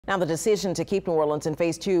Now, the decision to keep New Orleans in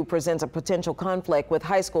phase 2 presents a potential conflict with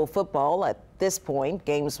high school football. At this point,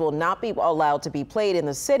 games will not be allowed to be played in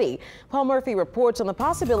the city. Paul Murphy reports on the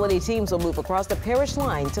possibility teams will move across the parish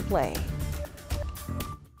line to play.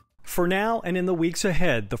 For now and in the weeks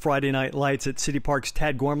ahead, the Friday night lights at City Park's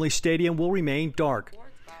Tad Gormley Stadium will remain dark.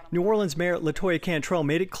 New Orleans Mayor LaToya Cantrell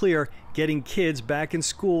made it clear getting kids back in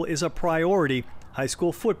school is a priority. High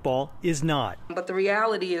school football is not. But the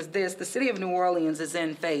reality is this: the city of New Orleans is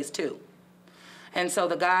in phase 2. And so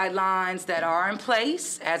the guidelines that are in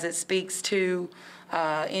place as it speaks to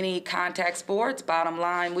any contact sports, bottom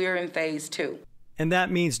line, we're in phase 2. And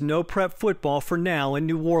that means no prep football for now in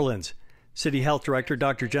New Orleans. City Health Director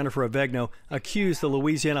Dr. Jennifer Avegno accused the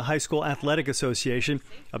Louisiana High School Athletic Association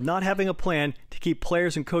of not having a plan to keep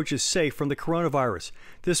players and coaches safe from the coronavirus.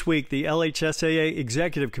 This week, the LHSAA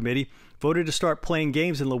Executive Committee voted to start playing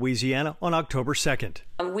games in Louisiana on October 2nd.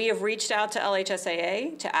 We have reached out to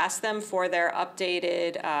LHSAA to ask them for their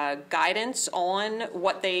updated guidance on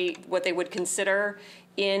what they would consider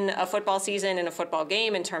in a football season, in a football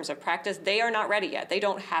game, in terms of practice. They are not ready yet. They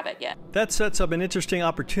don't have it yet. That sets up an interesting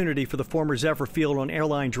opportunity for the former Zephyr Field on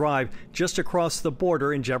Airline Drive just across the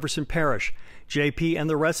border in Jefferson Parish. JP and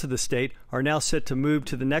the rest of the state are now set to move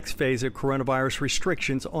to the next phase of coronavirus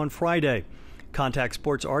restrictions on Friday. Contact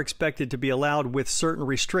sports are expected to be allowed with certain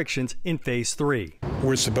restrictions in phase 3.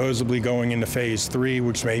 We're supposedly going into phase 3,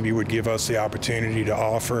 which maybe would give us the opportunity to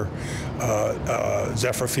offer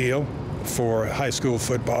Zephyr Field for high school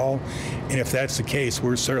football. And if that's the case,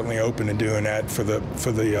 we're certainly open to doing that for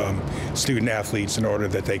the student athletes in order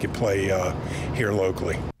that they could play here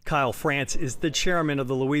locally. Kyle France is the chairman of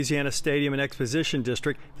the Louisiana Stadium and Exposition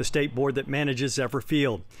District, the state board that manages Zephyr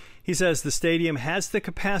Field. He says the stadium has the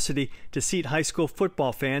capacity to seat high school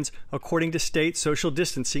football fans according to state social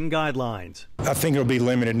distancing guidelines. I think it'll be a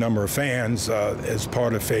limited number of fans as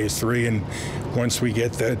part of phase 3, and once we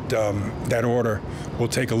get that order, we'll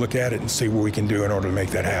take a look at it and see what we can do in order to make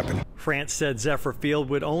that happen. France said Zephyr Field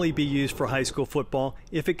would only be used for high school football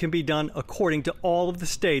if it can be done according to all of the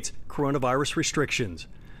state's coronavirus restrictions.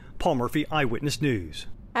 Paul Murphy, Eyewitness News.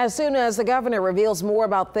 As soon as the governor reveals more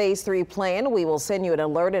about phase 3 plan, we will send you an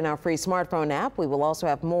alert in our free smartphone app. We will also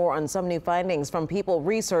have more on some new findings from people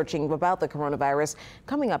researching about the coronavirus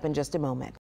coming up in just a moment.